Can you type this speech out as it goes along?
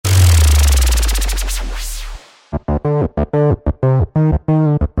Welcome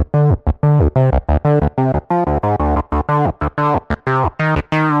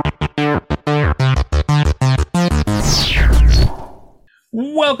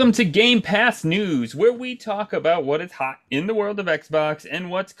to Game Pass News, where we talk about what is hot in the world of Xbox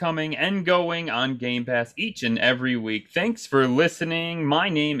and what's coming and going on Game Pass each and every week. Thanks for listening. My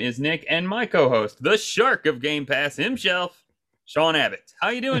name is Nick, and my co-host, the shark of Game Pass himself, Sean Abbott. How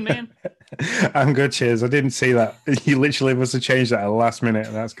you doing, man? I'm good, cheers. I didn't see that. You literally must have changed that at the last minute,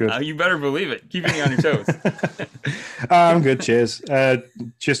 and that's good. You better believe it. Keeping you on your toes. I'm good, cheers.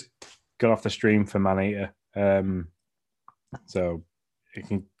 Just got off the stream for Maneater. So I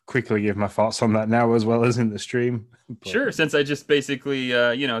can quickly give my thoughts on that now as well as in the stream. But, sure, since I just basically,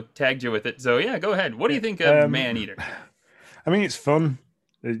 tagged you with it. So, yeah, go ahead. What do you think of Maneater? I mean, it's fun.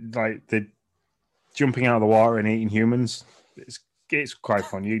 Like, the jumping out of the water and eating humans. It's quite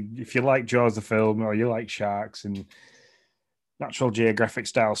fun. If you like Jaws the film or you like sharks and Natural Geographic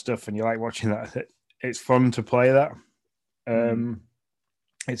style stuff and you like watching that, it's fun to play that.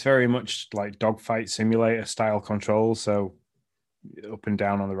 It's very much like dogfight simulator style controls. So up and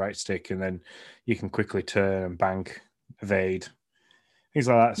down on the right stick, and then you can quickly turn and bank, evade, things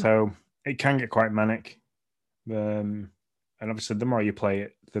like that. So it can get quite manic. And obviously, the more you play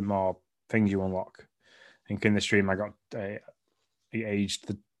it, the more things you unlock. I think in the stream, I got he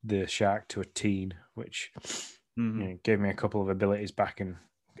aged the shark to a teen, which gave me a couple of abilities back and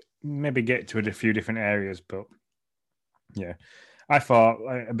maybe get to a few different areas. But yeah, I thought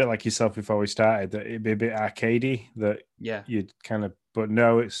a bit like yourself before we started that it'd be a bit arcadey, that you'd kind of, but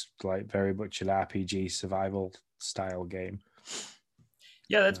no, it's like very much an RPG survival style game.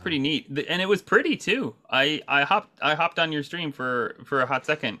 Yeah, that's pretty neat, and it was pretty too. I hopped on your stream for a hot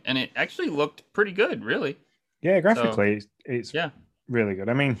second, and it actually looked pretty good, really. Yeah, graphically, it's really good.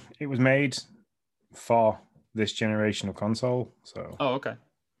 I mean, it was made for this generation of console, so. Oh, okay.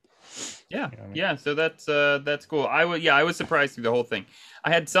 Yeah, yeah. So that's cool. I was surprised through the whole thing.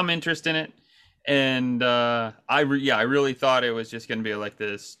 I had some interest in it, and I really thought it was just going to be like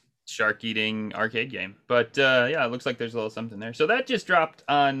this shark eating arcade game. But it looks like there's a little something there. So that just dropped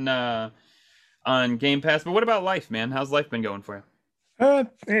on Game Pass. But what about life, man? How's life been going for you?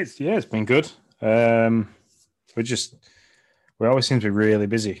 It's been good. We always seem to be really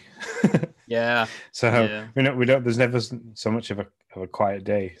busy. Yeah. So we don't. There's never so much of a quiet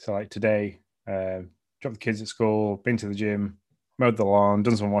day. So like today, dropped the kids at school, been to the gym, mowed the lawn,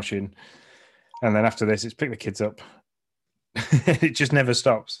 done some washing, and then after this, it's pick the kids up. It just never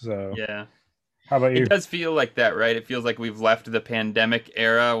stops. So yeah. How about you? It does feel like that, right? It feels like we've left the pandemic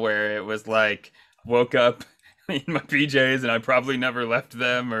era where it was like woke up in my PJs and I probably never left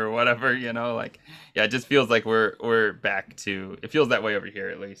them or whatever, it just feels like we're back to, it feels that way over here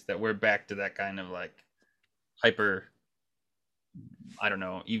at least, that we're back to that kind of like hyper, I don't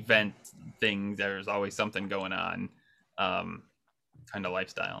know, event things. There's always something going on, kind of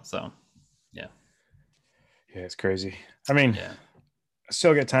lifestyle. So yeah, it's crazy. I mean, I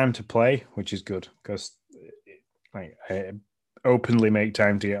still get time to play, which is good because I openly make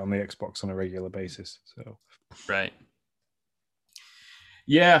time to get on the Xbox on a regular basis. So right.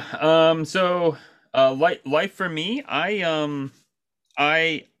 Yeah. So life for me, I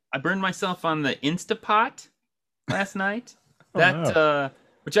burned myself on the Instapot last night.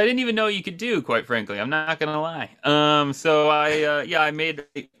 Which I didn't even know you could do, quite frankly. I'm not gonna lie. So I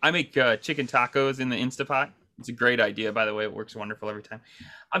make chicken tacos in the Instapot. It's a great idea, by the way. It works wonderful every time.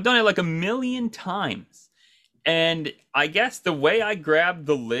 I've done it like 1,000,000 times. And I guess the way I grabbed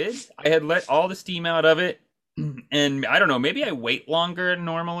the lid, I had let all the steam out of it. And I don't know, maybe I wait longer than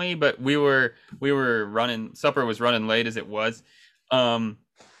normally, but we were running, supper was running late as it was. And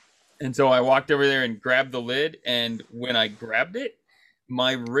so I walked over there and grabbed the lid. And when I grabbed it,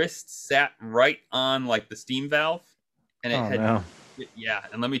 my wrist sat right on like the steam valve. And and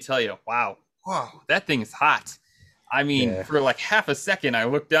let me tell you, wow, that thing is hot. I mean, for like half a second, I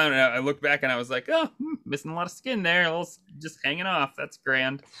looked down and I looked back and I was like, missing a lot of skin there. A little just hanging off. That's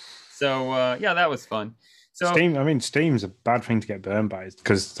grand. So, that was fun. So steam's a bad thing to get burned by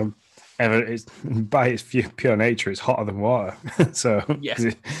because it's by its pure nature, it's hotter than water. So,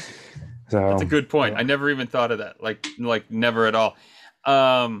 that's a good point. I never even thought of that. Like never at all.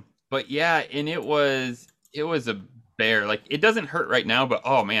 But yeah, and it was a bear. Like, it doesn't hurt right now, but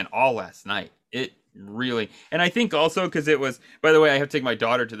oh man, all last night. It really, and I think also because it was, by the way, I have to take my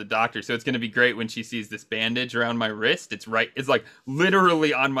daughter to the doctor, so it's going to be great when she sees this bandage around my wrist. It's like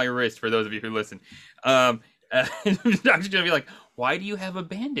literally on my wrist for those of you who listen. The doctor's going to be like, why do you have a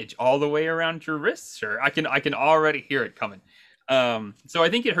bandage all the way around your wrist, sir? I can already hear it coming. So I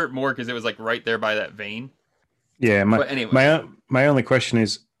think it hurt more because it was like right there by that vein. Yeah, But anyways, my only question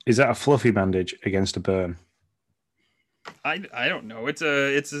is that a fluffy bandage against a burn? I don't know. It's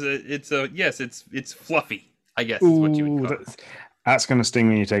a yes. It's fluffy. I guess is what you would Ooh, call it. that's gonna sting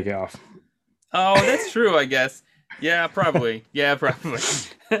when you take it off. Oh, that's true. I guess. Yeah, probably. Yeah, probably.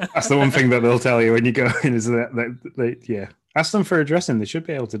 That's the one thing that they'll tell you when you go in is that they yeah. Ask them for a dressing. They should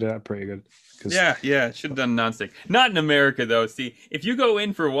be able to do that pretty good. Because Yeah, yeah, should have done nonstick. Not in America though. See, if you go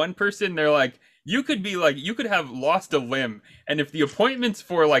in for one person, they're like, you could be like, you could have lost a limb, and if the appointment's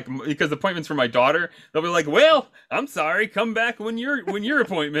for like, because the appointment's for my daughter, they'll be like, well, I'm sorry, come back when your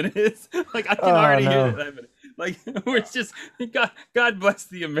appointment is. Like I can oh already hear no, that. Like it's just God bless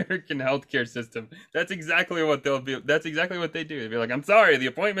the American healthcare system. That's exactly what they'll be. That's exactly what they do. They'll be like, I'm sorry, the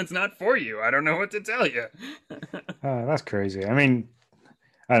appointment's not for you. I don't know what to tell you. that's crazy. I mean,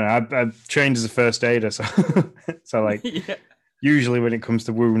 I don't know. I've trained as a first aider, so so like Yeah. usually when it comes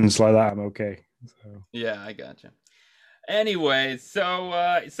to wounds like that, I'm okay. So Yeah, I gotcha. Anyway,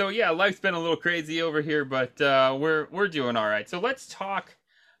 so yeah, life's been a little crazy over here, but we're doing all right. So let's talk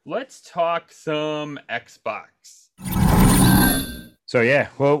some Xbox. so yeah,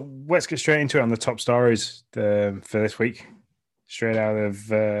 well, let's get straight into it on the top stories for this week. Straight out of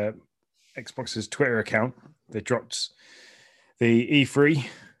Xbox's Twitter account, they dropped the E3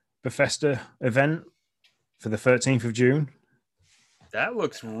 Bethesda event for the 13th of June.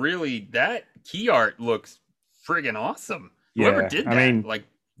 That key art looks friggin' awesome. Whoever Yeah, did I that, mean, like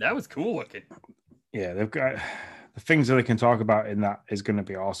that was cool looking. yeah, they've got the things that they can talk about in that is going to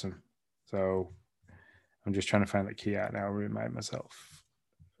be awesome. So I'm just trying to find the key out now. Remind myself.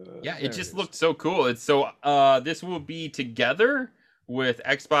 Yeah, it There just it is. looked so cool. It's so this will be together with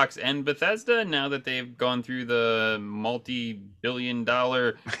Xbox and Bethesda now that they've gone through the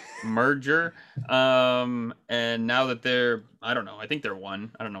multi-billion-dollar merger. And now that they're, I don't know, I think they're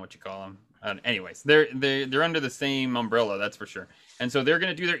one. I don't know what you call them. Anyways, they're under the same umbrella, that's for sure. And so they're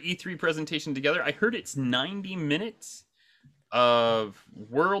going to do their E3 presentation together. I heard it's 90 minutes of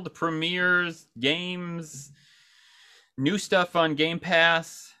world premieres, games, new stuff on Game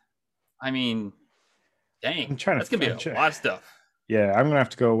Pass. I mean, I'm dang, trying that's gonna be to. a lot of stuff. Yeah, I'm gonna have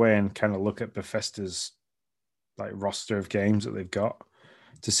to go away and kind of look at Bethesda's like roster of games that they've got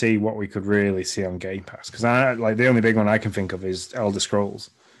to see what we could really see on Game Pass. Because I like the only big one I can think of is Elder Scrolls.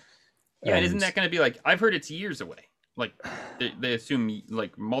 Yeah, and isn't And that going to be like? I've heard it's years away. Like they assume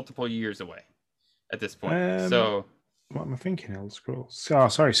like multiple years away at this point. um, So, what am I thinking? Elder Scrolls. Oh,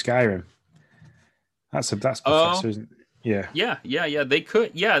 sorry, Skyrim. That's oh Bethesda, isn't it? Yeah. yeah, they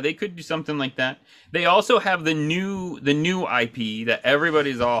could do something like that. They also have the new IP that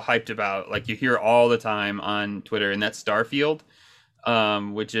everybody's all hyped about. Like you hear all the time on Twitter, and that's Starfield,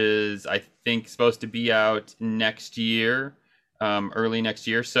 which is I think supposed to be out next year. Early next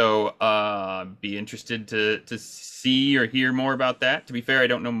year. So be interested to see or hear more about that. To be fair, I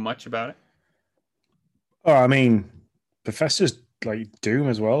don't know much about it. Oh, I mean, Bethesda's like Doom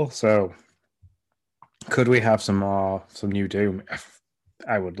as well. So could we have some new Doom?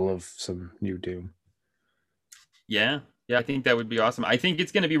 I would love some new Doom. Yeah, yeah, I think that would be awesome. I think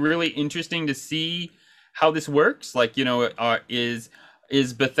it's going to be really interesting to see how this works. Like,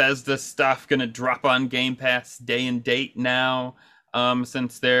 is Bethesda stuff going to drop on Game Pass day and date now?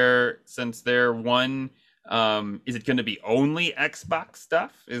 Since they're one, is it going to be only Xbox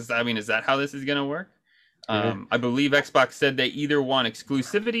stuff? Is that how this is going to work? Yeah. I believe Xbox said they either want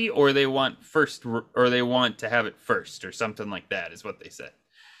exclusivity or they want to have it first or something like that is what they said.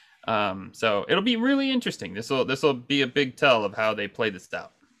 So it'll be really interesting. This will be a big tell of how they play this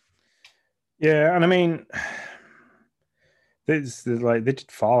out. Yeah, and I mean, like they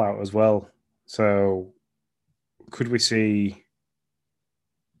did Fallout as well. So could we see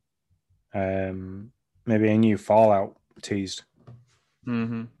maybe a new Fallout teased?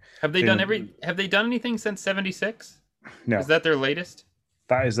 Mm-hmm. Have they done Seeing- every? Have they done anything since '76? No, Is that their latest?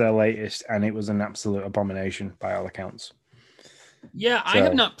 that is their latest, and it was an absolute abomination by all accounts. Yeah, I have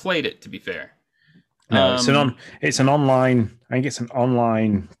So not played it to be fair. no, Um, it's an online. I think it's an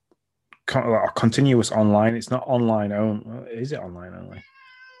online, continuous online. It's not online only. Is it online only?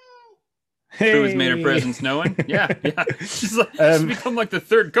 Boo has made her Hey, presence known. Yeah, yeah. She's become like the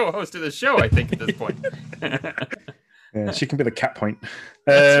third co-host of the show, I think, at this point. yeah, she can be the cat point.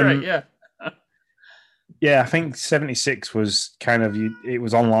 That's right. Yeah. Yeah, I think 76 was kind of it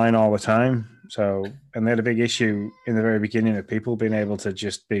was online all the time. So, and they had a big issue in the very beginning of people being able to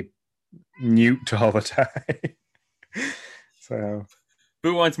just be mute all the time. So,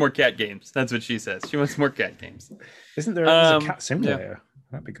 Boo wants more cat games. That's what she says. She wants more cat games. isn't there there's a cat Yeah. simulator?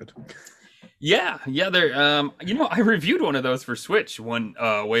 That'd be good. Yeah, they're I reviewed one of those for Switch one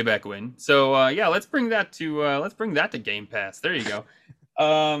way back when. So yeah, let's bring that to Game Pass. There you go.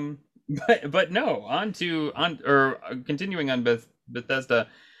 Um but no, continuing on Bethesda.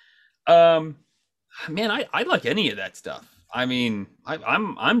 Um Man, I like any of that stuff. I mean,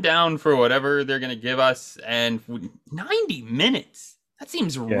 I'm down for whatever they're gonna give us, and 90 minutes. That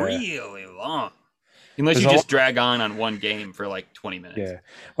seems Yeah, really long. Unless there's you a just lot. drag on one game for like 20 minutes. Yeah.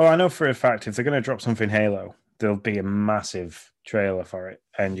 Well, I know for a fact if they're going to drop something Halo, there'll be a massive trailer for it,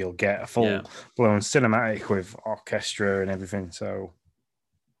 and you'll get a Yeah. full blown cinematic with orchestra and everything. So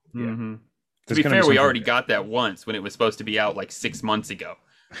yeah, hmm To there's be going to be fair, we something already there. got that once when it was supposed to be out like 6 months ago,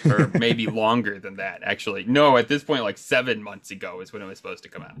 or maybe longer than that. Actually, no, at this point, like 7 months ago is when it was supposed to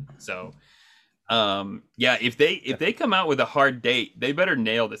come out. So, yeah, if they come out with a hard date, they better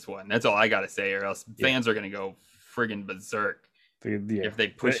nail this one. That's all I gotta say, or else Yeah, fans are gonna go friggin' berserk yeah. if they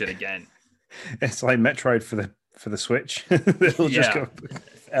push it again. It's like Metroid for the Switch. They'll just Yeah, go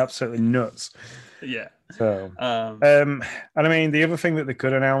absolutely nuts. yeah. So, Um, and I mean, the other thing that they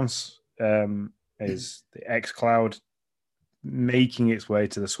could announce is the X Cloud making its way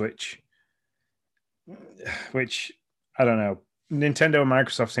to the Switch, which I don't know. Nintendo and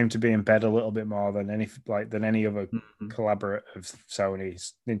Microsoft seem to be in bed a little bit more than any other mhm. collaborative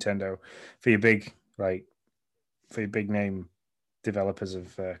Sony's Nintendo for your big name developers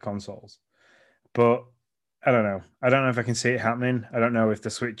of consoles. But I don't know. I don't know if I can see it happening. I don't know if the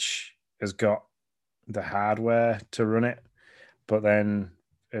Switch has got the hardware to run it. But then,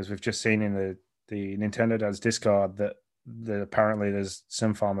 as we've just seen in the Nintendo Dad's Discord, that apparently there's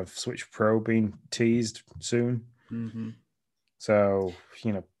some form of Switch Pro being teased soon. Mhm. So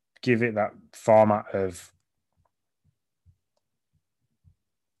give it that format of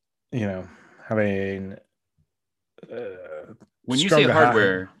having When you say stronger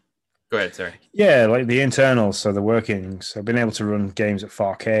hardware, go ahead. Sorry. yeah, like the internals, so the workings. So being able to run games at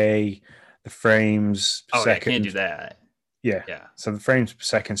 4K, the frames per Oh yeah, can't do second. that. Yeah. Yeah. So the frames per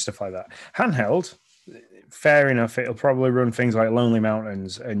second, stuff like that. Handheld, fair enough. It'll probably run things like Lonely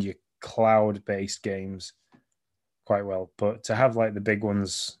Mountains and your cloud-based games quite well. But to have like the big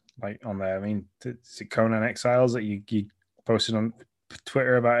ones like on there, I mean, is it Conan Exiles that you posted on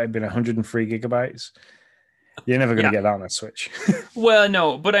Twitter about it being 103 gigabytes? You're never going to Yeah. get that on a Switch. Well,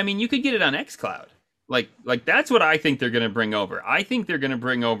 no, but I mean, you could get it on XCloud. Like that's what I think they're going to bring over. I think they're going to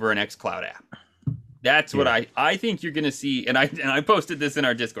bring over an XCloud app. That's what Yeah. I think you're going to see, and I posted this in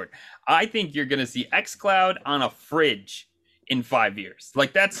our Discord. I think you're going to see XCloud on a fridge in 5 years.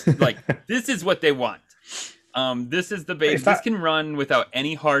 Like that's like this is what they want. This is the base. if This that can run without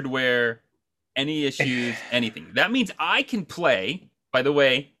any hardware, any issues, anything. That means I can play. By the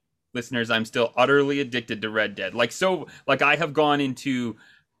way, listeners, I'm still utterly addicted to Red Dead. Like I have gone into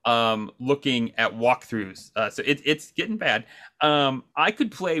looking at walkthroughs. So it's getting bad. I could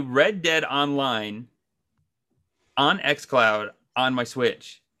play Red Dead Online on XCloud on my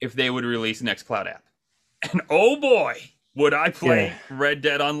Switch if they would release an XCloud app. And oh boy, would I yeah, play Red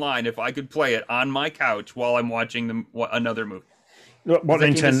Dead Online if I could play it on my couch while I'm watching another movie. what Because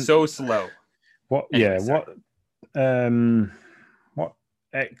that game is Nintendo so slow. what Anyway, yeah sorry. um what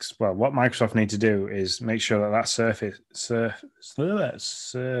Microsoft need to do is make sure that service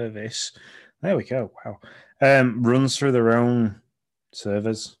there we go, wow, runs through their own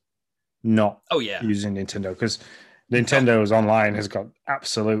servers, not Oh yeah. using Nintendo, because No. Nintendo's online has got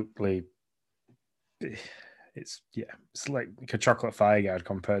absolutely it's like a chocolate fire guard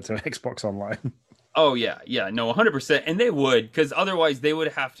compared to Xbox Online. Oh yeah, no, 100%. And they would, because otherwise they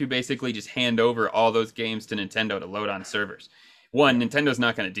would have to basically just hand over all those games to Nintendo to load on servers. One, Yeah, Nintendo's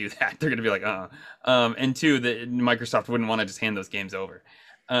not going to do that. They're going to be like, and two, that Microsoft wouldn't want to just hand those games over.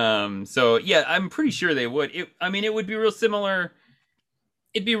 So yeah, I'm pretty sure they would. I mean, it would be real similar.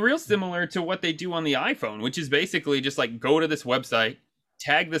 It'd be real similar to what they do on the iPhone, which is basically just like go to this website,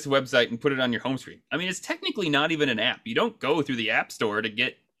 tag this website, and put it on your home screen. I mean, it's technically not even an app. You don't go through the App Store to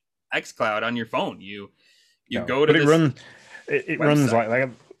get XCloud on your phone. You no, go to but this it runs website. like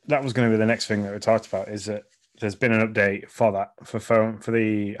that was going to be the next thing that we talked about, is that there's been an update for that for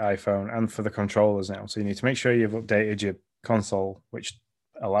the iPhone and for the controllers now. So you need to make sure you've updated your console, which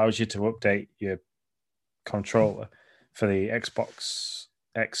allows you to update your controller for the Xbox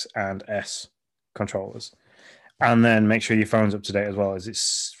X and S controllers. And then make sure your phone's up to date as well, as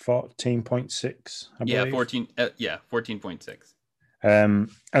it's 14.6, I Yeah, believe. 14. Yeah, 14.6. And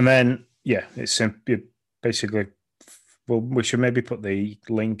then, yeah, it's simply basically, well, we should maybe put the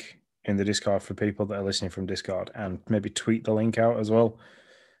link in the Discord for people that are listening from Discord, and maybe tweet the link out as well.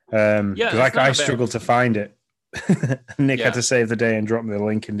 Yeah, Because that's not I a bad. struggle to find it Nick had Yeah. to save the day and drop me the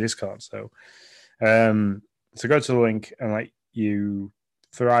link in Discord. So go to the link and like you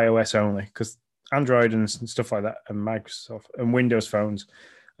for iOS only because Android and stuff like that and Microsoft and Windows phones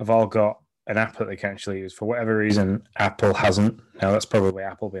have all got an app that they can actually use. For whatever reason, Apple hasn't. Now that's probably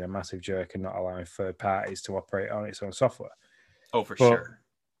Apple being a massive jerk and not allowing third parties to operate on its own software. Oh, for But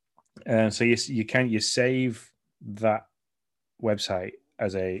sure. so you save that website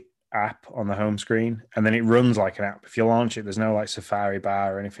as a app on the home screen, and then it runs like an app. If you launch it, there's no like Safari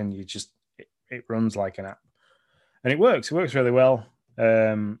bar or anything. It runs like an app, and it works. It works really well.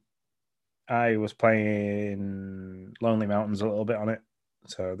 I was playing Lonely Mountains a little bit on it.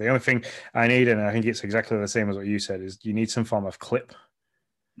 So the only thing I need, and I think it's exactly the same as what you said, is you need some form of clip.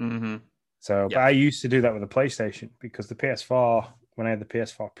 Mm-hmm. So, but Yeah. I used to do that with the PlayStation because the PS4, when I had the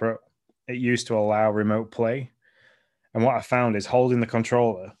PS4 Pro, it used to allow remote play. And what I found is holding the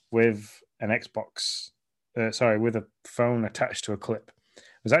controller with an Xbox, with a phone attached to a clip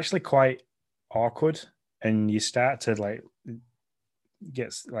was actually quite awkward. And you start to like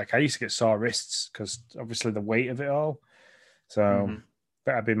I used to get sore wrists because obviously the weight of it all. So Mm-hmm.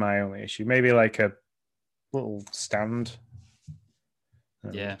 that'd be my only issue. Maybe like a little stand.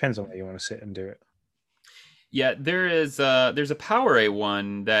 Yeah. Depends on where you want to sit and do it. Yeah, there's a PowerA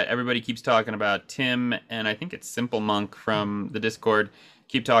one that everybody keeps talking about. Tim and I think it's Simple Monk from the Discord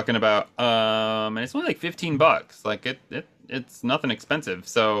keep talking about. And it's only like $15. Like it's nothing expensive.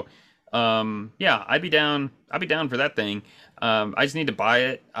 So yeah, I'd be down. I'd be down for that thing. I just need to buy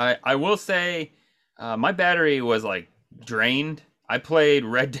it. I will say, my battery was like drained. I played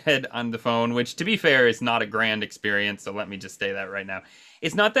Red Dead on the phone, which to be fair is not a grand experience. So let me just say that right now.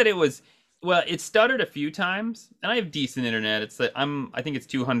 It's not that it was well, it stuttered a few times, and I have decent internet. It's like I think it's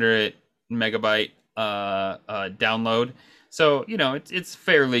 200 megabyte download, so you know it's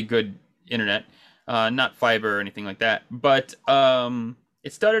fairly good internet, not fiber or anything like that. But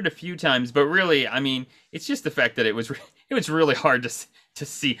it stuttered a few times. But really, I mean, it's just the fact that it was really hard to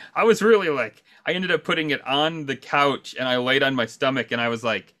see. I was really like I ended up putting it on the couch, and I laid on my stomach, and I was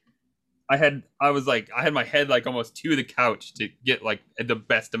like. I had my head like almost to the couch to get like the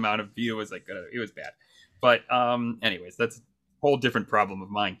best amount of view. It was bad, but anyways, that's a whole different problem of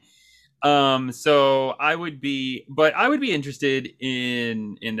mine. But I would be interested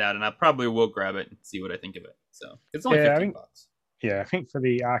in that, and I probably will grab it and see what I think of it. So it's only Yeah, 15 bucks. I think for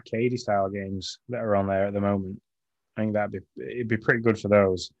the arcade style games that are on there at the moment, I think it'd be pretty good for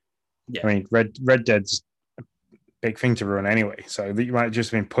those. I Yeah, mean, Red Dead's a big thing to run anyway, so you might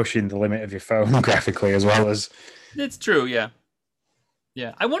just been pushing the limit of your phone graphically as well as. it's true. Yeah,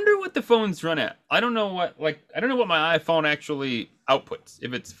 yeah. I wonder what the phones run at. I don't know what my iPhone actually outputs.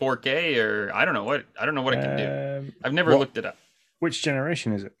 If it's 4K or I don't know what it can do. I've never What? looked it up. Which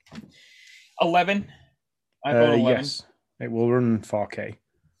generation is it? 11, iPhone 11. Yes, it will run 4K.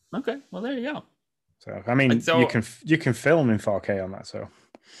 Okay, well there you go. So I mean, And so you can film in 4K on that. So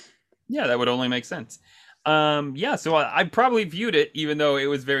yeah, that would only make sense. Yeah, so I probably viewed it even though it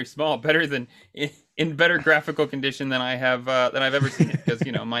was very small, better than in better graphical condition than I've ever seen it because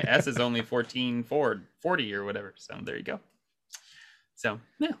you know my S is only 1440 or whatever. So there you go. So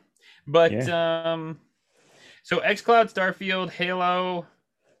yeah, but yeah, so XCloud, Starfield, Halo.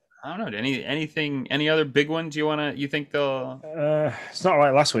 I don't know. Any other big ones you think they'll? it's not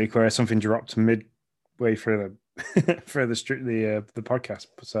like last week where something dropped midway through the the podcast.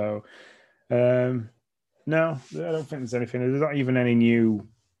 So no, I don't think there's anything. There's not even any new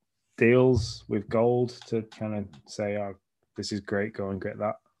deals with gold to kind of say, "Oh, this is great. Go and get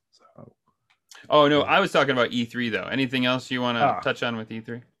that." So, Oh no, I was talking about E3 though. Anything else you want to touch on with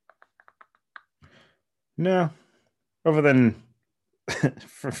E3? no, other than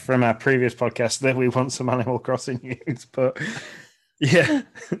from our previous podcast that we want some Animal Crossing news, but yeah,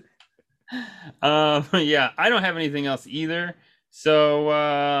 yeah, I don't have anything else either. So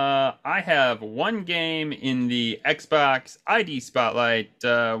I have one game in the Xbox ID Spotlight.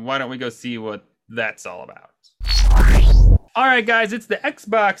 Why don't we go see what that's all about? All right, guys, it's the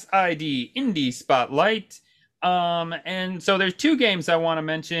Xbox ID Indie Spotlight. And so there's two games I want to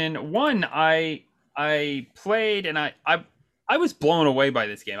mention. One I played and I was blown away by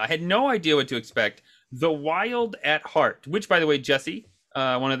this game. I had no idea what to expect. The Wild at Heart, which by the way, Jesse,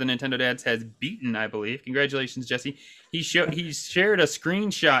 one of the Nintendo dads, has beaten, I believe. Congratulations, Jesse. He shared a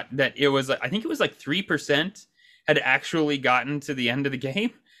screenshot that it was I think it was like 3% had actually gotten to the end of the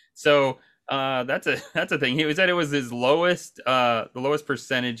game. So that's a thing. He said it was his lowest the lowest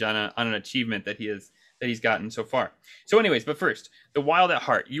percentage on an achievement that he's gotten so far. So anyways, but first, The Wild at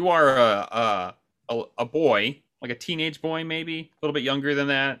Heart. You are a boy, like a teenage boy, maybe a little bit younger than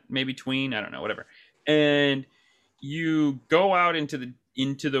that, maybe tween, I don't know, whatever. And you go out into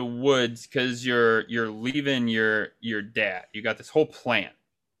the woods because you're leaving your dad. You got this whole plan,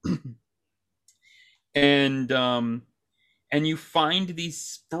 and you find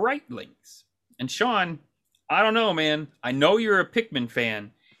these spritlings. And Sean, I don't know, man. I know you're a Pikmin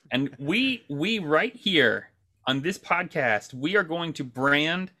fan, and we right here on this podcast, we are going to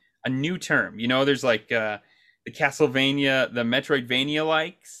brand a new term. You know, there's like the Castlevania, the Metroidvania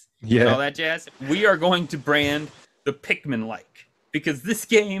likes, and all Yeah. that jazz. We are going to brand the Pikmin like because this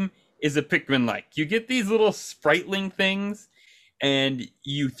game is a Pikmin like. You get these little spriteling things and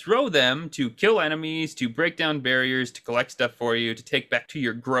you throw them to kill enemies, to break down barriers, to collect stuff for you, to take back to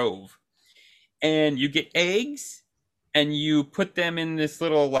your grove. And you get eggs, and you put them in this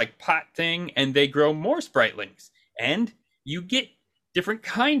little like pot thing, and they grow more spritlings. And you get different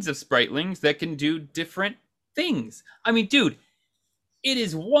kinds of spritlings that can do different things. I mean, dude, it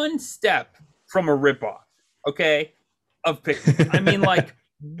is one step from a ripoff, okay, of Pikmin. I mean, like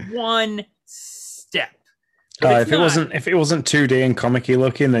one step. If it wasn't 2D and comic-y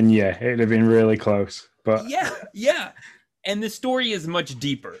looking, then yeah, it'd have been really close. But yeah. And the story is much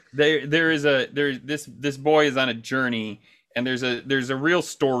deeper. This boy is on a journey, and there's a real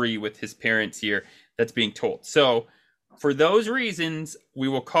story with his parents here that's being told. So, for those reasons, we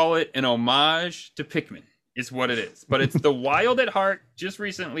will call it an homage to Pikmin. Is what it is. But it's The Wild at Heart. Just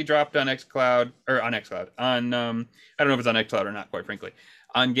recently dropped on xCloud on I don't know if it's on xCloud or not, quite frankly,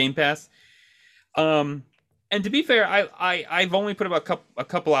 on Game Pass. And to be fair, I've only put about a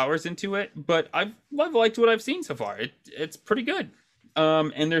couple hours into it, but I've liked what I've seen so far. It's pretty good.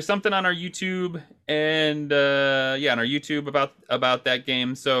 And there's something on our YouTube and on our YouTube about that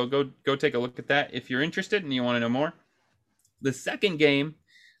game. So go take a look at that if you're interested and you want to know more. The second game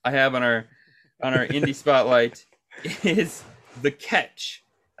I have on our indie spotlight is The Catch.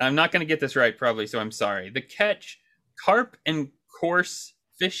 I'm not going to get this right probably, so I'm sorry. The Catch, Carp and Coarse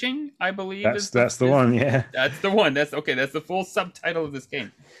Fishing, I believe. That's the one, yeah. That's the one. That's the full subtitle of this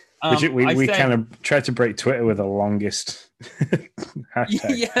game. We kind of tried to break Twitter with the longest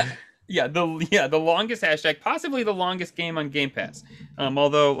hashtag. The longest hashtag, possibly the longest game on Game Pass.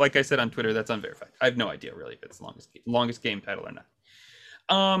 Although, like I said on Twitter, that's unverified. I have no idea really if it's the longest game title or not.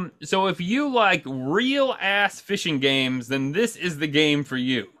 So if you like real ass fishing games, then this is the game for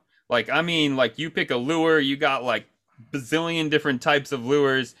you. Like, I mean, like you pick a lure, you got like bazillion different types of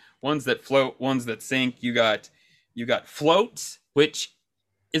lures, ones that float, ones that sink. You got floats, which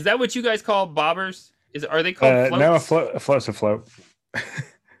is that what you guys call bobbers? Are they called floats? No, a float's a float.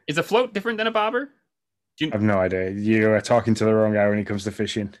 Is a float different than a bobber? I have no idea. You are talking to the wrong guy when it comes to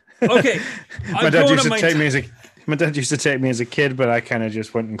fishing. Okay. My dad used to take me as a kid, but I kind of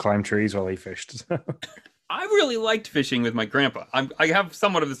just went and climbed trees while he fished. I really liked fishing with my grandpa. I have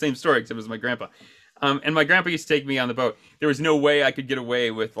somewhat of the same story, except it was my grandpa. And my grandpa used to take me on the boat. There was no way I could get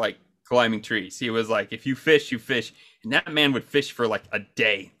away with like climbing trees. He was like, if you fish, you fish. And that man would fish for like a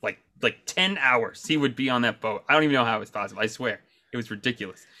day, like 10 hours. He would be on that boat. I don't even know how it was possible. I swear. It was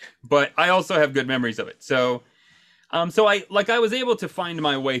ridiculous. But I also have good memories of it. So I was able to find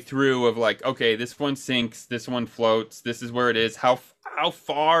my way through of like, okay, this one sinks, this one floats, this is where it is. How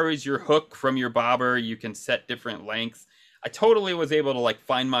far is your hook from your bobber? You can set different lengths. I totally was able to like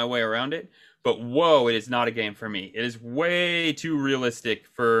find my way around it. But whoa, it is not a game for me. It is way too realistic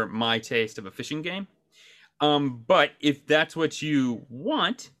for my taste of a fishing game. But if that's what you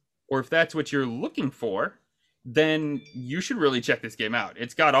want, or if that's what you're looking for, then you should really check this game out.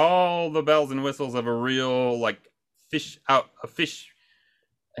 It's got all the bells and whistles of a real like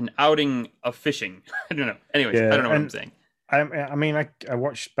an outing of fishing. I don't know. Anyways, I don't know what I'm saying. I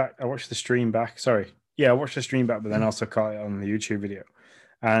watched the stream back. Sorry. Yeah, I watched the stream back, but then also caught it on the YouTube video.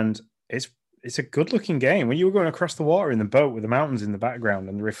 And it's a good looking game. When you were going across the water in the boat with the mountains in the background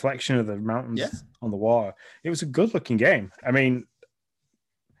and the reflection of the mountains on the water, it was a good looking game. I mean,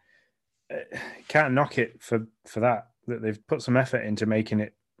 can't knock it for that they've put some effort into making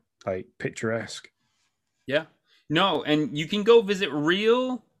it like picturesque. Yeah. No, and you can go visit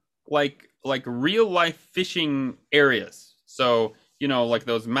real like real life fishing areas. So, you know, like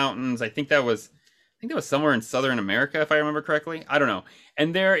those mountains, I think that was somewhere in Southern America, if I remember correctly. I don't know.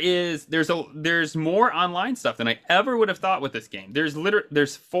 And there's more online stuff than I ever would have thought with this game.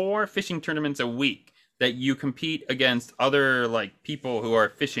 There's 4 fishing tournaments a week that you compete against other like people who are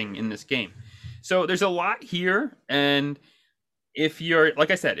fishing in this game. So there's a lot here, and if you're,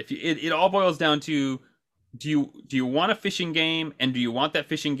 like I said, it all boils down to do you want a fishing game, and do you want that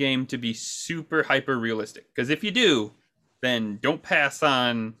fishing game to be super hyper realistic? Because if you do, then don't pass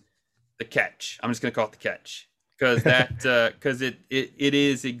on The Catch. I'm just gonna call it The Catch, because it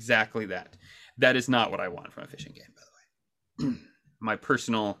is exactly that. That is not what I want from a fishing game. my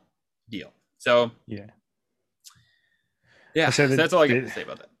personal deal. So Yeah. So that's all I got to say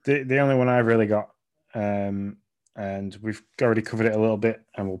about that. The only one I've really got, and we've already covered it a little bit,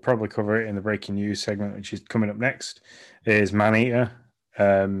 and we'll probably cover it in the breaking news segment, which is coming up next, is Maneater.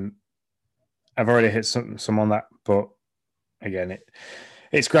 I've already hit some on that, but again,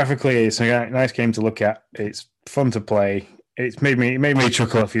 it's graphically, it's a nice game to look at. It's fun to play. It made me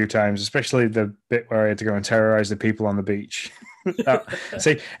chuckle a few times, especially the bit where I had to go and terrorize the people on the beach.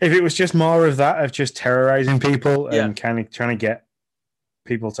 See, if it was just more of that, of just terrorizing people and kind of trying to get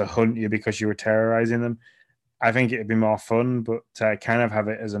people to hunt you because you were terrorizing them, I think it'd be more fun. But to kind of have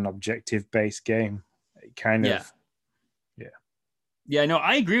it as an objective-based game, it kind of, yeah. No,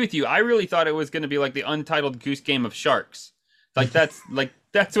 I agree with you. I really thought it was going to be like the Untitled Goose Game of Sharks. Like that's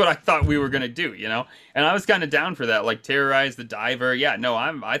what I thought we were going to do, you know. And I was kind of down for that, like terrorize the diver. Yeah, no,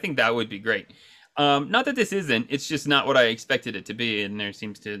 I think that would be great. Not that this isn't. It's just not what I expected it to be. And there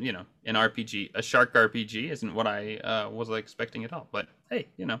seems to, you know, an RPG, a shark RPG, isn't what I was expecting at all. But hey,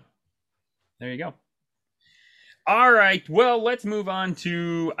 you know, there you go. All right, well, let's move on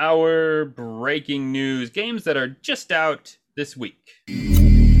to our breaking news, games that are just out this week.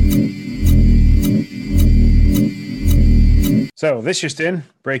 So this just in,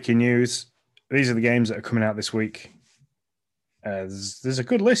 breaking news. These are the games that are coming out this week. There's a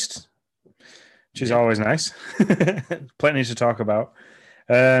good list, which is always nice. Plenty to talk about.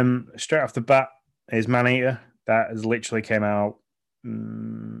 Straight off the bat is Maneater. That has literally came out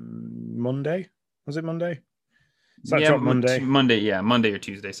Monday. Was it Monday? So that dropped Monday. Monday or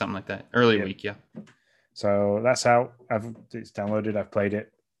Tuesday, something like that. Early week, yeah. So that's out. It's downloaded. I've played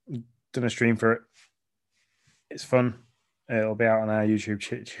it. Done a stream for it. It's fun. It'll be out on our YouTube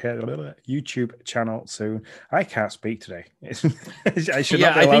channel soon. I can't speak today. I should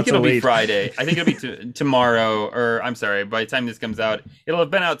not be allowed I think it'll to be Friday. I think it'll be tomorrow, or I'm sorry, by the time this comes out, it'll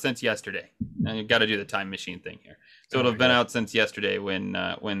have been out since yesterday. And you've got to do the time machine thing here. So it'll have been out since yesterday when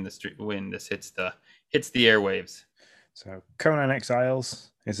this hits the airwaves. So Conan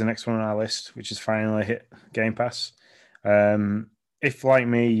Exiles is the next one on our list, which has finally hit Game Pass. If, like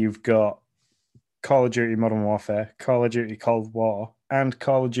me, you've got Call of Duty Modern Warfare, Call of Duty Cold War, and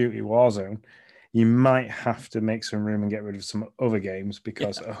Call of Duty Warzone, you might have to make some room and get rid of some other games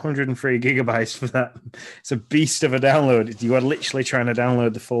because 103 gigabytes for that, it's a beast of a download. You are literally trying to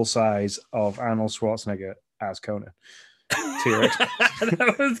download the full size of Arnold Schwarzenegger as Conan to your Xbox.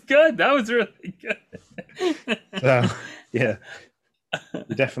 That was good. That was really good. So, yeah.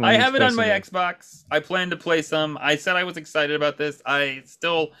 Definitely. I have it on my Xbox. I plan to play some. I said I was excited about this. I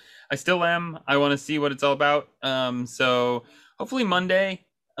still am. I want to see what it's all about. So hopefully Monday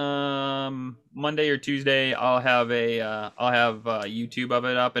or Tuesday, I'll have YouTube of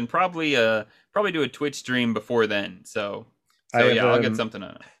it up, and probably do a Twitch stream before then. So I'll get something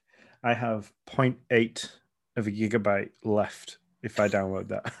on it. I have 0.8 of a gigabyte left if I download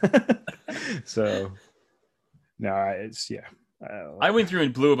that. So no, I went through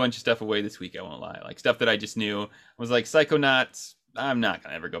and blew a bunch of stuff away this week. I won't lie, like stuff that I just knew. I was like Psychonauts. I'm not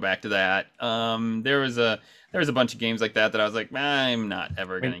gonna ever go back to that. There was a bunch of games like that I was like, I'm not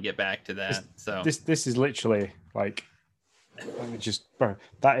ever gonna get back to that. So this is literally like, let me just, that's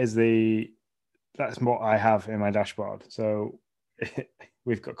what I have in my dashboard. So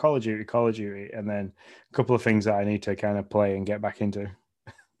we've got Call of Duty, and then a couple of things that I need to kind of play and get back into.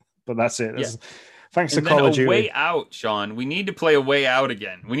 But that's it. Thanks to Call of Duty. Way Out, Sean. We need to play A Way Out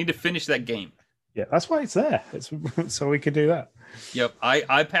again. We need to finish that game. Yeah, that's why it's there. It's so we could do that. Yep,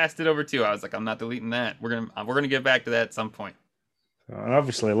 I passed it over too. I was like, I'm not deleting that. We're gonna get back to that at some point. And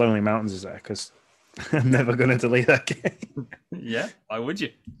obviously, Lonely Mountains is there because I'm never gonna delete that game. Yeah, why would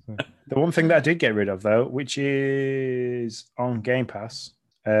you? The one thing that I did get rid of though, which is on Game Pass,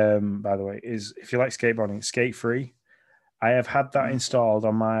 by the way, is if you like skateboarding, Skate Free. I have had that installed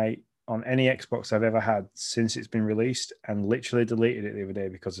on any Xbox I've ever had since it's been released, and literally deleted it the other day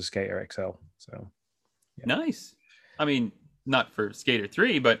because of Skater XL. So nice. I mean, not for Skater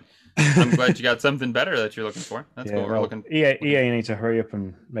 3, but I'm glad you got something better that you're looking for. That's cool. Well, EA need to hurry up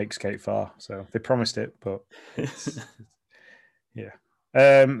and make Skate 4. So they promised it, but yeah.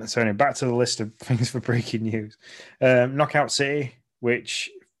 So anyway, back to the list of things for breaking news. Knockout City,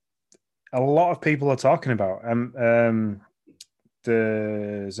 which a lot of people are talking about.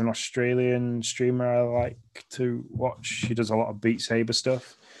 There's an Australian streamer I like to watch. She does a lot of Beat Saber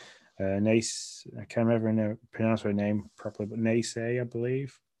stuff. Nace, I can't remember pronounce her name properly, but Nace, I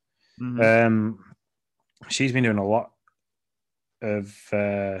believe. Mm-hmm. She's been doing a lot of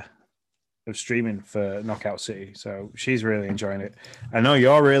streaming for Knockout City, so she's really enjoying it. I know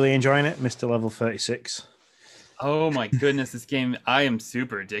you're really enjoying it, Mr. Level 36. Oh my goodness, this game! I am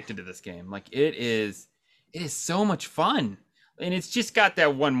super addicted to this game. Like it is so much fun, and it's just got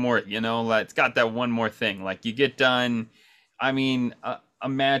that one more, like, it's got that one more thing. Like you get done. I mean, a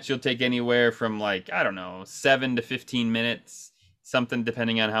match you'll take anywhere from, like, I don't know, 7 to 15 minutes, something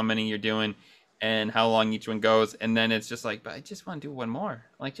depending on how many you're doing and how long each one goes. And then it's just like, but I just want to do one more,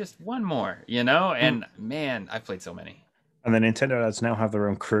 like just one more, Mm. And man, I've played so many. And the Nintendo ads now have their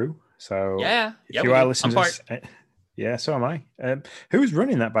own crew. So Yeah, yeah, if we you are do. listening I'm to part. this, yeah, so am I. Who's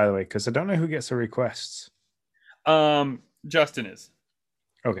running that, by the way? Because I don't know who gets the requests. Justin is.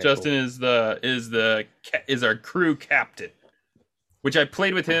 Okay, Justin cool. is our crew captain, which I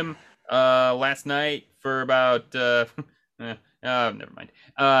played with him last night for about never mind,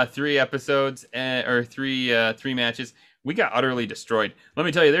 3 episodes, or three matches. We got utterly destroyed. Let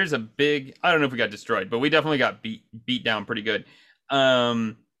me tell you, there's a big, I don't know if we got destroyed, but we definitely got beat down pretty good.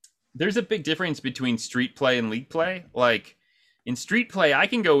 Um, there's a big difference between street play and league play. Like in street play, I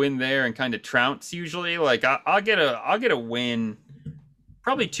can go in there and kind of trounce usually. Like I'll get a win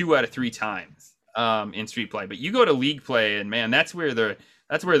probably 2 out of 3 times in street play. But you go to league play, and man, that's where the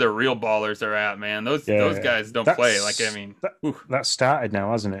real ballers are at, man. Those Yeah, guys don't play. Like, I mean, whew. that started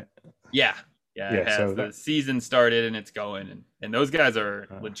now, hasn't it? Yeah, yeah, it Yeah, has. so The season started and it's going, and those guys are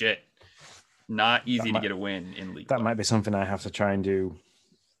uh, legit. Not that easy to might get a win in league that play. might be something I have to try and do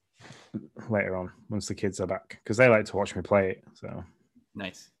later on once the kids are back because they like to watch me play it. So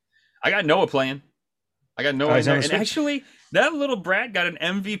Nice. I got Noah playing. I got Noah oh, in he's on there, the and Switch. actually, that little brat got an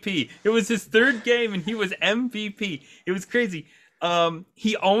MVP. It was his third game, and he was MVP. It was crazy.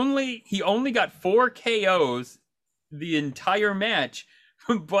 He only got 4 KOs the entire match,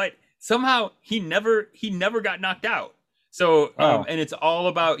 but somehow he never got knocked out. So, Oh, and it's all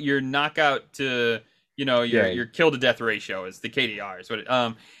about your knockout to, yeah, your kill to death ratio is the KDR is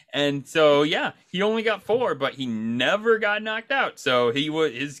what and so, yeah, he only got 4, but he never got knocked out. So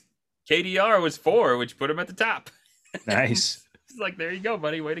his KDR was 4, which put him at the top. And nice. it's like, there you go,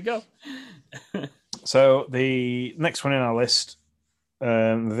 buddy. Way to go. So the next one in our list,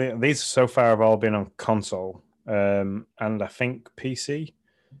 these so far have all been on console, and I think PC.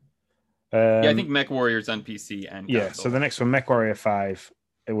 Yeah, I think Um, Mech Warrior's on PC and yeah. So the console. next one, MechWarrior 5,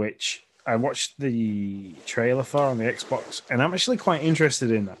 which I watched the trailer for on the Xbox, and I'm actually quite interested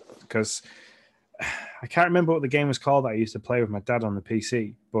in that because I can't remember what the game was called that I used to play with my dad on the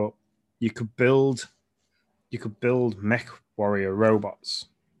PC, but you could build you could build Mech Warrior robots,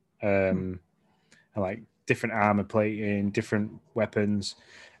 Hmm. and like different armor plating, different weapons,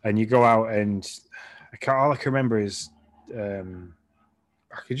 and you go out and all I can remember is um,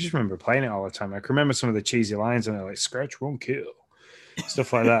 I could just remember playing it all the time. I can remember some of the cheesy lines and like scratch won't kill,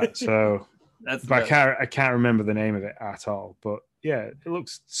 stuff like that. So, That's the but best. I can't remember the name of it at all. But yeah, it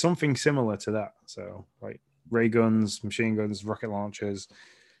looks something similar to that. So like ray guns, machine guns, rocket launchers.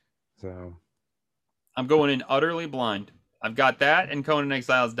 So I'm going in utterly blind. I've got that and Conan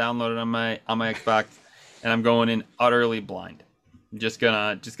Exiles downloaded on my Xbox, and I'm going in utterly blind. I'm just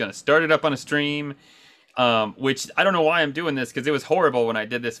gonna start it up on a stream. Which I don't know why I'm doing this because it was horrible when I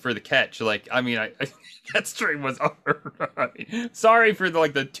did this for the catch. Like, I mean, that stream was sorry for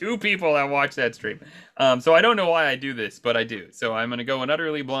the 2 people that watched that stream. So I don't know why I do this, but I do. So I'm gonna go in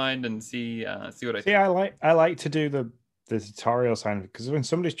utterly blind and see what I see, think. I like to do the tutorial side of it because when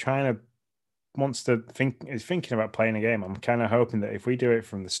somebody's trying to wants to think is thinking about playing a game, I'm kind of hoping that if we do it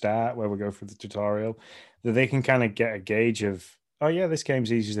from the start, where we go through the tutorial, that they can kind of get a gauge of, oh yeah, this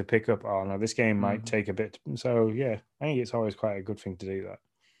game's easy to pick up. Oh no, this game might Mhm. take a bit. So yeah, I think it's always quite a good thing to do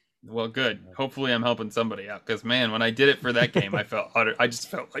Well, good. Hopefully, I'm helping somebody out. Because man, when I did it for that game,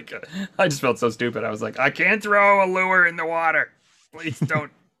 that. I just felt so stupid. I was like, I can't throw a lure in the water. Please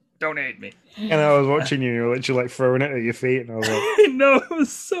don't hate me. And I was watching you, you were literally like throwing it at your feet, and I was like, No, it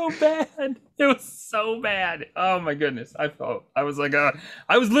was so bad. It was so bad. Oh my goodness. I was like,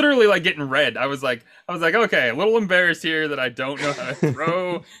 I was literally like getting red. I was like, okay, a little embarrassed here that I don't know how to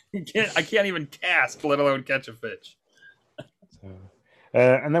throw. I can't even cast, let alone catch a fish. so.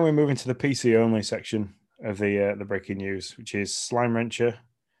 And then we move into the PC only section of the breaking news, which is Slime Rancher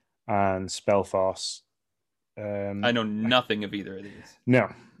and Spellforce. I Um, know nothing of either of these.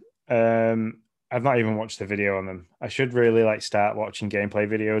 no, I've not even watched the video on them. I should really like start watching gameplay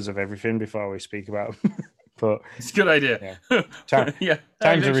videos of everything before we speak about them. But It's a good idea. yeah, time Yeah,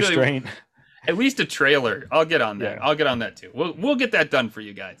 time's a actually, restraint. at least a trailer. I'll get on that. Yeah, I'll get on that too. We'll get that done for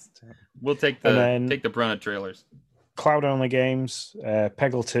you guys. We'll take and the then take the brunt of trailers. cloud only games,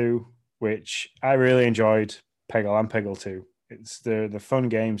 Peggle 2, which I really enjoyed. Peggle and Peggle 2. It's the fun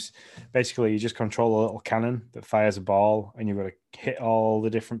games. Basically, you just control a little cannon that fires a ball, and you've got to hit all the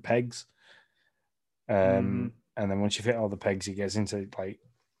different pegs. Hmm. and then once you've hit all the pegs, it gets into like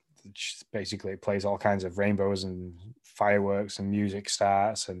basically it plays all kinds of rainbows and fireworks and music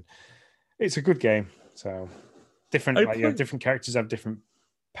starts, and it's a good game. So different, like different characters have different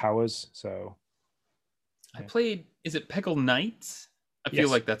powers. So I played. Is it Peggle Knights? I feel Yes.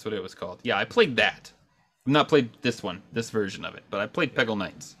 like that's what it was called. Yeah, I played that. I've not played this one, this version of it, but I played Peggle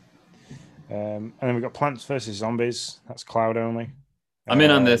Knights. And then we've got Plants vs Zombies. That's cloud only. I'm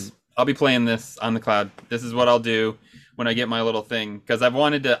in on this. I'll be playing this on the cloud. This is what I'll do when I get my little thing, because I've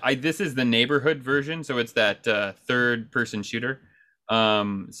wanted to. This is the neighborhood version, so it's that third-person shooter.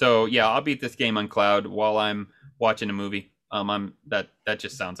 So yeah, I'll beat this game on cloud while I'm watching a movie. That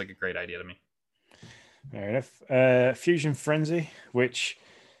just sounds like a great idea to me. Fair enough. Fusion Frenzy, which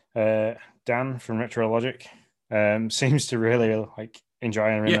Dan from Retro Logic seems to really like enjoy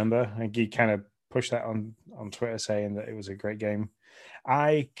and remember. Yeah. And he kind of pushed that on Twitter saying that it was a great game.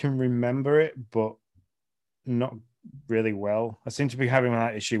 I can remember it, but not really well. I seem to be having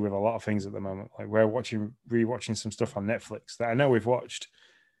that issue with a lot of things at the moment. Like we're rewatching some stuff on Netflix that I know we've watched,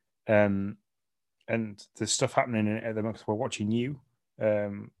 and there's stuff happening in it at the moment. We're watching you,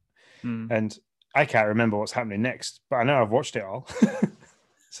 and I can't remember what's happening next, but I know I've watched it all.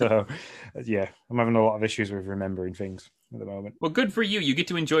 So, yeah, I'm having a lot of issues with remembering things at the moment. Well, good for you. You get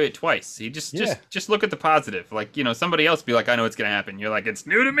to enjoy it twice. You just look at the positive. Like, somebody else be like, I know what's going to happen. You're like, it's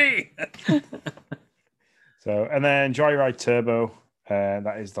new to me. So, and then Joyride Turbo.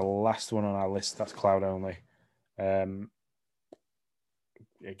 That is the last one on our list. That's cloud only. Again,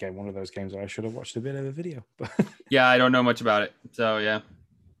 one of those games I should have watched a bit of a video. Yeah, I don't know much about it. So, yeah.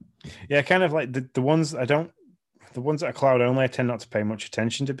 Yeah, kind of like the ones the ones that are cloud only, I tend not to pay much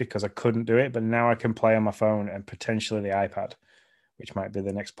attention to because I couldn't do it. But now I can play on my phone and potentially the iPad, which might be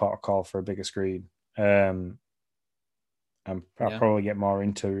the next part of call for a bigger screen. I'll probably get more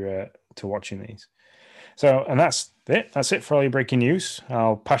into to watching these. So, and that's it. That's it for all your breaking news.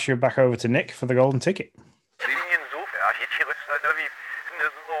 I'll pass you back over to Nick for the golden ticket.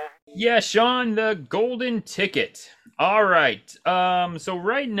 Yeah, Sean, the golden ticket. All right. So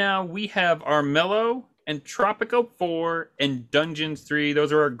right now we have Armello and Tropico 4 and Dungeons 3.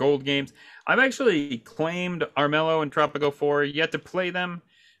 Those are our gold games. I've actually claimed Armello and Tropico 4, yet to play them,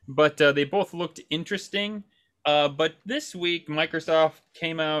 but they both looked interesting. But this week, Microsoft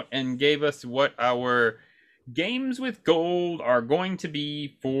came out and gave us what our games with gold are going to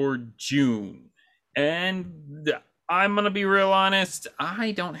be for June. And I'm going to be real honest,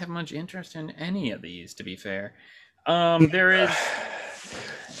 I don't have much interest in any of these, to be fair. There is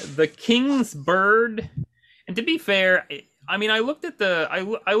the King's Bird, and to be fair, I mean, I looked at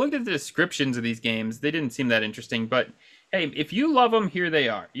the descriptions of these games. They didn't seem that interesting, but hey, if you love them, here they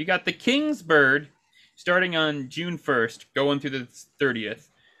are. You got the King's Bird, starting on June 1st, going through the 30th.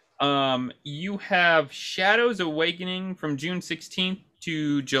 You have Shadows Awakening from June 16th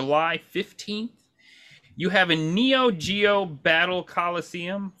to July 15th. You have a Neo Geo Battle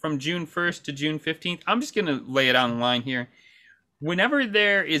Coliseum from June 1st to June 15th. I'm just going to lay it on the line here. Whenever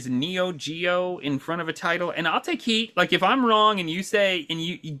there is Neo Geo in front of a title, and I'll take heat, like if I'm wrong and you say, and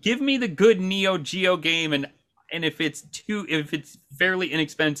you give me the good Neo Geo game, and if it's fairly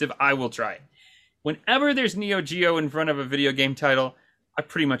inexpensive, I will try it. Whenever there's Neo Geo in front of a video game title, I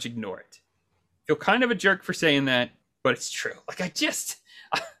pretty much ignore it. Feel kind of a jerk for saying that, but it's true. Like I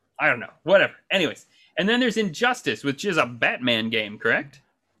don't know, whatever. Anyways. And then there's Injustice, which is a Batman game, correct?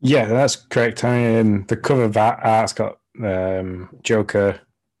 Yeah, that's correct. The cover art's got Joker,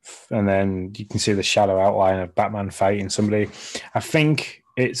 and then you can see the shadow outline of Batman fighting somebody. I think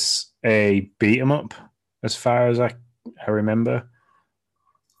it's a beat 'em up, as far as I remember.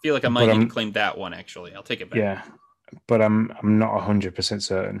 I feel like I might need to claim that one. Actually, I'll take it back. Yeah, but I'm not 100%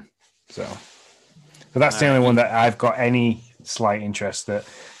 certain. So, but that's the only one that I've got any slight interest that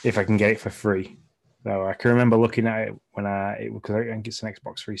if I can get it for free. So I can remember looking at it because I think it's an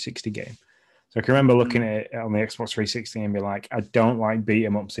Xbox 360 game. So I can remember looking at it on the Xbox 360 and be like, I don't like beat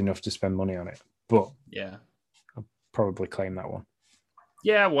 'em ups enough to spend money on it. But yeah, I'll probably claim that one.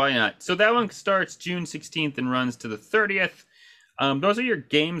 Yeah, why not? So that one starts June 16th and runs to the 30th. Those are your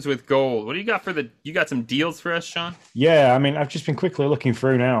games with gold. What do you got you got some deals for us, Sean? Yeah, I mean, I've just been quickly looking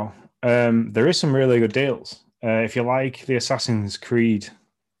through now. There is some really good deals. If you like the Assassin's Creed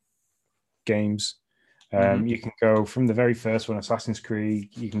games, you can go from the very first one, Assassin's Creed.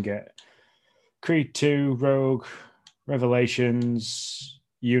 You can get Creed 2, Rogue, Revelations,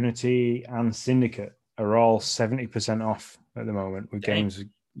 Unity, and Syndicate are all 70% off at the moment with games.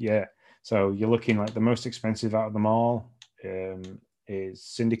 Yeah. So you're looking like the most expensive out of them all is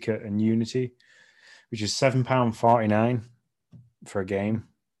Syndicate and Unity, which is £7.49 for a game.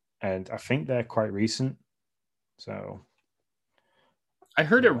 And I think they're quite recent. So I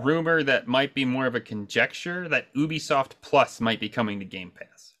heard a rumor that might be more of a conjecture that Ubisoft Plus might be coming to Game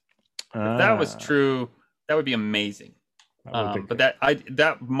Pass. If that was true, that would be amazing. that would be But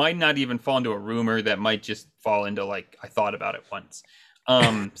that might not even fall into a rumor. That might just fall into like I thought about it once.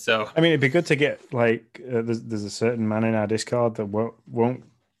 So I mean, it'd be good to get like there's a certain man in our Discord that won't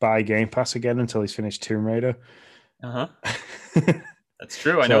buy Game Pass again until he's finished Tomb Raider. That's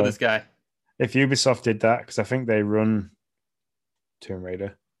true. I know this guy. If Ubisoft did that, because I think they run Tomb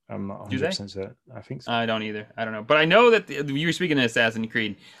Raider. I'm not 100% certain. I think so. I don't either. I don't know. But I know that you were speaking of Assassin's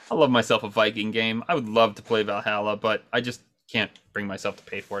Creed. I love myself a Viking game. I would love to play Valhalla, but I just can't bring myself to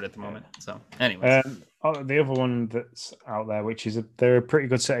pay for it at the moment. So, anyways. The other one that's out there, which is they're a pretty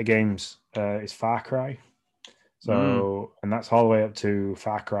good set of games, is Far Cry. So, and that's all the way up to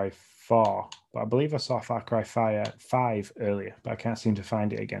Far Cry 4. But I believe I saw Far Cry 5 earlier, but I can't seem to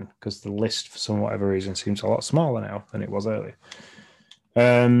find it again because the list, for some whatever reason, seems a lot smaller now than it was earlier.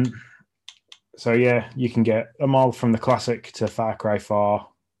 So yeah, you can get them all from the classic to Far Cry 4.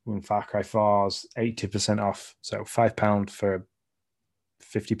 When Far Cry 4's 80% off, so £5 for a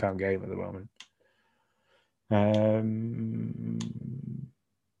 £50 game at the moment.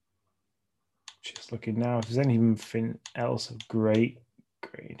 Just looking now if there's anything else of great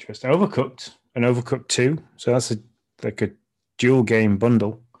interest. Overcooked and Overcooked 2. So that's like a dual game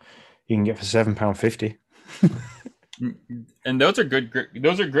bundle you can get for £7.50. And those are good.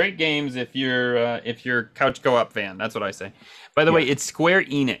 Those are great games if you're Couch Co-op fan. That's what I say. By the way, it's Square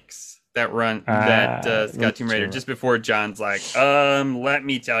Enix that got Tomb Raider. Just before John's like, let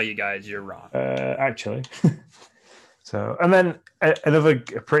me tell you guys, you're wrong. Actually. So, and then another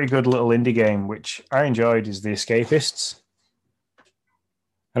pretty good little indie game which I enjoyed is The Escapists.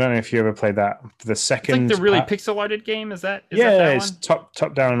 I don't know if you ever played that. The second, it's like the really pixel-arted game. Is that it's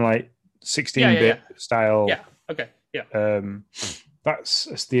top down like 16-bit style. Yeah. Okay. Yeah. That's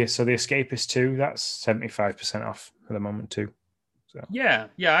the Escapist 2. That's 75% off at the moment too. So yeah.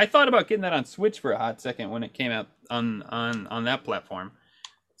 I thought about getting that on Switch for a hot second when it came out on that platform.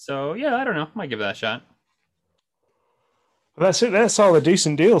 So yeah, I don't know. Might give that a shot. That's it. That's all the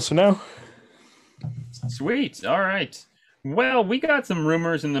decent deals for now. Sweet. All right. Well, we got some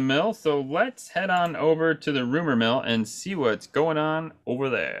rumors in the mill, so let's head on over to the rumor mill and see what's going on over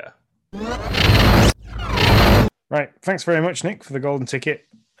there. Right. Thanks very much, Nick, for the golden ticket.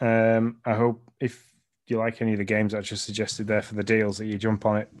 I hope if you like any of the games I just suggested there for the deals that you jump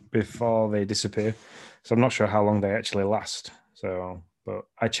on it before they disappear. So I'm not sure how long they actually last. So, but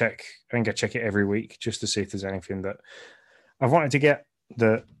I check it every week just to see if there's anything that I've wanted to get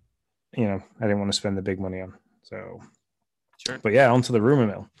that, I didn't want to spend the big money on. So, sure. But yeah, onto the rumor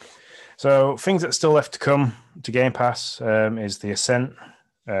mill. So things that still left to come to Game Pass is The Ascent.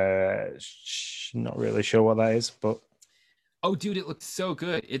 Not really sure what that is, but oh, dude, it looks so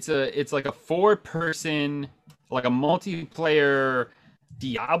good. It's like a 4-person, like a multiplayer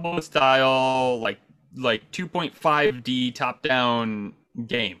Diablo style, like 2.5D top down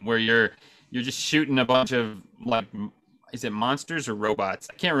game where you're just shooting a bunch of like. Is it monsters or robots?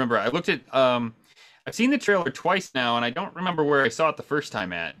 I can't remember. I looked at I've seen the trailer twice now, and I don't remember where I saw it the first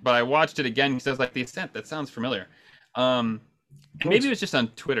time at, but I watched it again because I was like, The Ascent, that sounds familiar. Maybe it was just on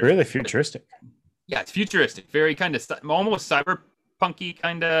Twitter. Really futuristic. Yeah, it's futuristic. Very kind of almost cyberpunky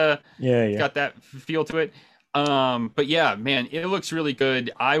kind of. Yeah. Got that feel to it. But yeah, man, it looks really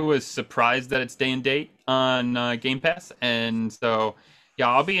good. I was surprised that it's day and date on Game Pass, and so yeah,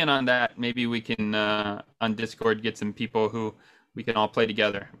 I'll be in on that. Maybe we can on Discord get some people who we can all play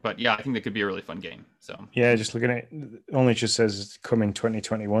together. But yeah, I think that could be a really fun game. So yeah, just looking at it, only just says it's coming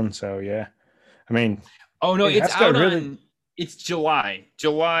 2021. So yeah, I mean, oh no, it's out on. It's July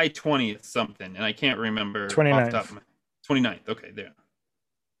 20th something, and I can't remember. 29th. 29th. Okay, there.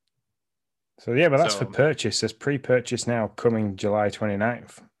 So yeah, but that's for purchase. There's pre-purchase now coming July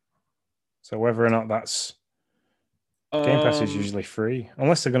 29th. So whether or not that's Game Pass is usually free,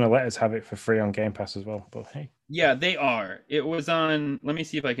 unless they're going to let us have it for free on Game Pass as well. But hey, yeah, they are. It was on. Let me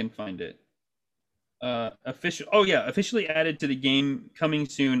see if I can find it. Officially added to the game, coming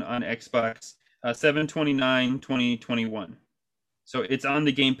soon on Xbox, 7/29/2021. So it's on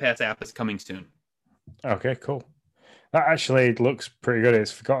the Game Pass app. It's coming soon. Okay, cool. That actually looks pretty good.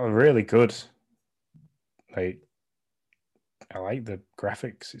 It's got a really good. I like the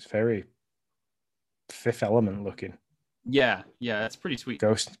graphics. It's very Fifth Element looking. Yeah, it's pretty sweet.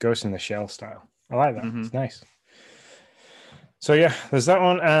 Ghost in the Shell style. I like that. Mm-hmm. It's nice. So yeah, there's that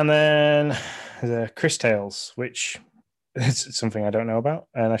one, and then there's Chris Tales, which is something I don't know about,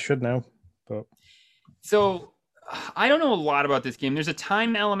 and I should know. But so I don't know a lot about this game. There's a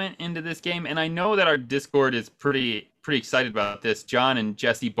time element into this game, and I know that our Discord is pretty excited about this. John and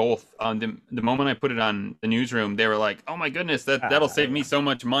Jesse both. The moment I put it on the newsroom, they were like, "Oh my goodness, that'll save me so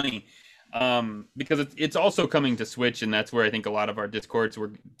much money." Because it's also coming to Switch, and that's where I think a lot of our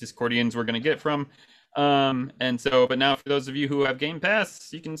Discordians were going to get it from. And so, but now for those of you who have Game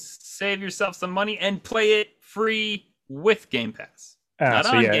Pass, you can save yourself some money and play it free with Game Pass. Not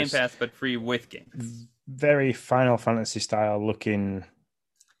on Game Pass, but free with Game Pass. Very Final Fantasy style looking,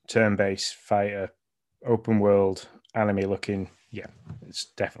 turn-based fighter, open world, anime looking. Yeah, it's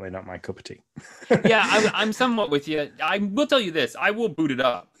definitely not my cup of tea. Yeah, I'm somewhat with you. I will tell you this: I will boot it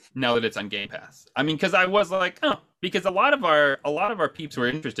up now that it's on Game Pass. I mean, because I was like, oh, because a lot of our peeps were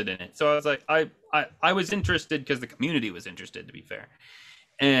interested in it, so I was like, I was interested because the community was interested. To be fair,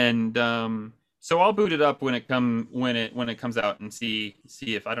 and so I'll boot it up when it comes out and see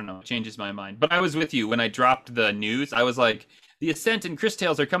if I don't know, it changes my mind. But I was with you when I dropped the news. I was like, the Ascent and Cris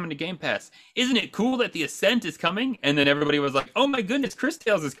Tales are coming to Game Pass. Isn't it cool that the Ascent is coming? And then everybody was like, oh my goodness, Cris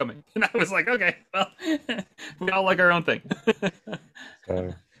Tales is coming. And I was like, okay, well, we all like our own thing.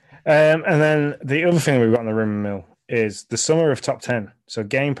 So, and then the other thing we've got in the rumor mill is the summer of top 10. So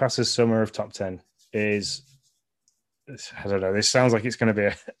Game Pass's summer of top 10 is, I don't know, this sounds like it's going to be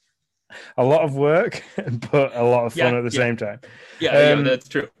a lot of work, but a lot of fun at the same time. Yeah, that's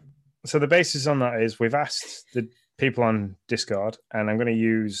true. So the basis on that is we've asked the people on Discord, and I'm going to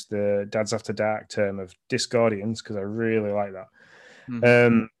use the Dads After Dark term of Discordians because I really like that.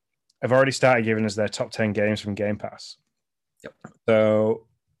 Mm-hmm. I've already started giving us their top 10 games from Game Pass. Yep. So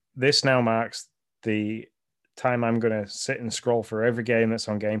this now marks the time I'm going to sit and scroll through every game that's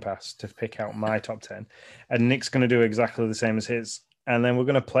on Game Pass to pick out my top 10. And Nick's going to do exactly the same as his. And then we're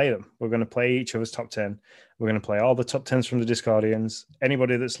going to play them. We're going to play each of us top 10. We're going to play all the top 10s from the Discordians.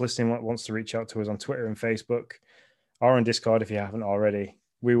 Anybody that's listening wants to reach out to us on Twitter and Facebook or on Discord if you haven't already.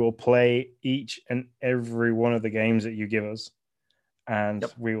 We will play each and every one of the games that you give us. And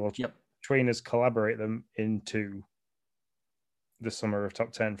we will, between us, collaborate them into the summer of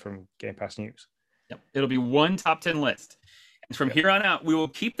top 10 from Game Pass News. Yep. It'll be one top 10 list. And from here on out, we will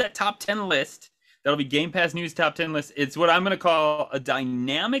keep that top 10 list. That'll be Game Pass News top 10 list. It's what I'm going to call a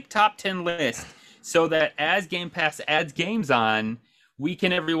dynamic top 10 list so that as Game Pass adds games on, we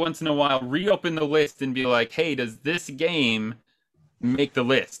can every once in a while reopen the list and be like, hey, does this game make the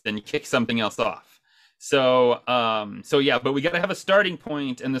list? And kick something else off. So yeah, but we got to have a starting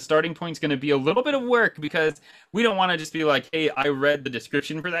point, and the starting point's going to be a little bit of work because we don't want to just be like, hey, I read the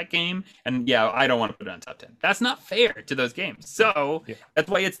description for that game, and yeah, I don't want to put it on top 10. That's not fair to those games. So that's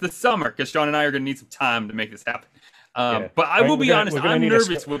why it's the summer, because Sean and I are going to need some time to make this happen. But I will be honest, I'm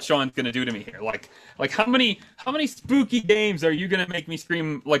nervous what Sean's going to do to me here. Like how many spooky games are you going to make me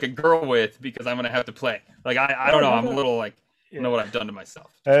scream like a girl with because I'm going to have to play? Like I don't know. I'm a little like, I don't know what I've done to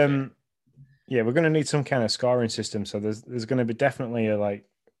myself. Yeah, we're going to need some kind of scoring system. So there's going to be definitely a like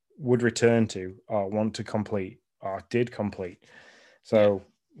would return to or want to complete or did complete. So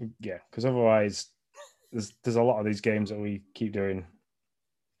yeah, because otherwise there's a lot of these games that we keep doing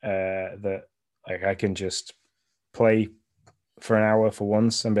that like I can just play for an hour for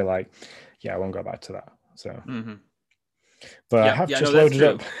once and be like, yeah, I won't go back to that. So, but I have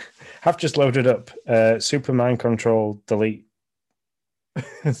just loaded up Super Mind Control Delete.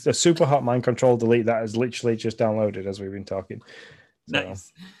 It's a super hot Mind Control Delete that is literally just downloaded as we've been talking. So,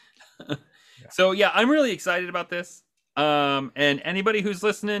 nice. So yeah, I'm really excited about this. And anybody who's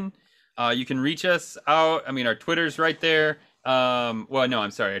listening, you can reach us out. I mean, our Twitter's right there. Well, no,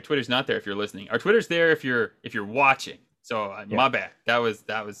 I'm sorry. Our Twitter's not there if you're listening. Our Twitter's there if you're watching. So my bad. That was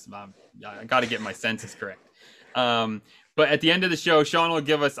I got to get my senses correct. But at the end of the show, Sean will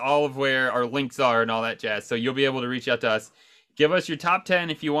give us all of where our links are and all that jazz. So you'll be able to reach out to us. Give us your top 10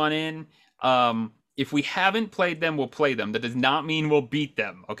 if you want in. If we haven't played them, we'll play them. That does not mean we'll beat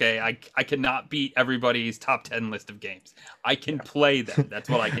them, okay? I cannot beat everybody's top 10 list of games. I can play them. That's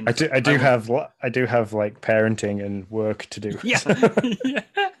what I can do. I do have like parenting and work to do. Yeah.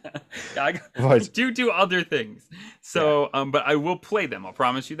 I do other things. So, but I will play them. I'll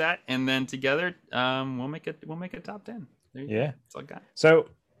promise you that. And then together, we'll make a top 10. Yeah. That's all I got. So,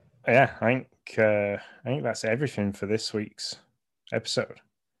 yeah, I think that's everything for this week's episode.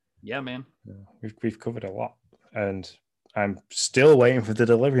 Yeah, man. We've covered a lot, and I'm still waiting for the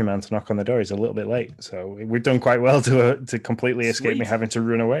delivery man to knock on the door. He's a little bit late, so we've done quite well to completely escape me having to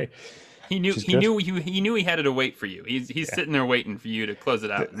run away. He knew he had to wait for you. He's sitting there waiting for you to close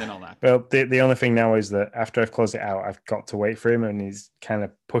it out, and then I'll knock. Well, the only thing now is that after I've closed it out, I've got to wait for him, and he's kind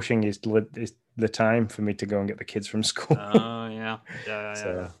of pushing the time for me to go and get the kids from school. Oh yeah.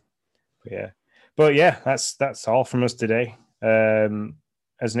 Yeah. But yeah, that's all from us today.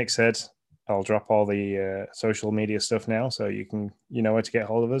 As Nick said, I'll drop all the social media stuff now, so you know where to get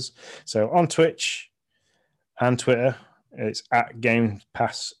hold of us. So on Twitch and Twitter, it's at Game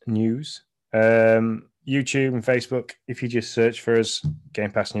Pass News. YouTube and Facebook, if you just search for us,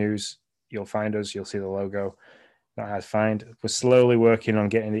 Game Pass News, you'll find us. You'll see the logo. Not hard to find. We're slowly working on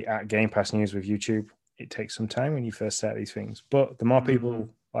getting the at Game Pass News with YouTube. It takes some time when you first start these things, but the more people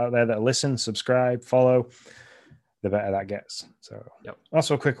out there that listen, subscribe, follow, the better that gets. So,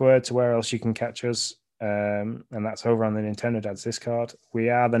 Also a quick word to where else you can catch us, and that's over on the Nintendo Dads Discord. We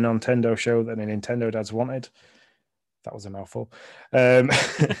are the Nintendo show that the Nintendo Dads wanted. That was a mouthful.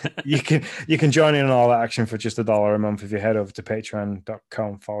 You can join in on all that action for just $1 a month if you head over to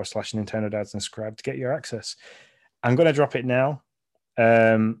patreon.com/Nintendo Dads and subscribe to get your access. I'm going to drop it now.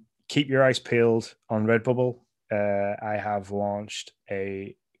 Keep your eyes peeled on Redbubble. I have launched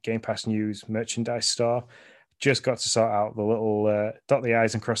a Game Pass News merchandise store. Just got to sort out the little dot the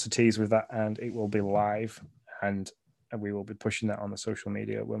I's and cross the T's with that, and it will be live. And we will be pushing that on the social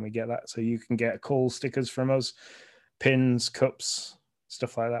media when we get that. So you can get cool stickers from us, pins, cups,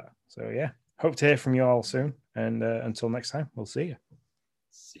 stuff like that. So yeah, hope to hear from you all soon. And until next time, we'll see you.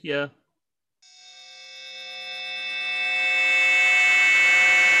 See ya.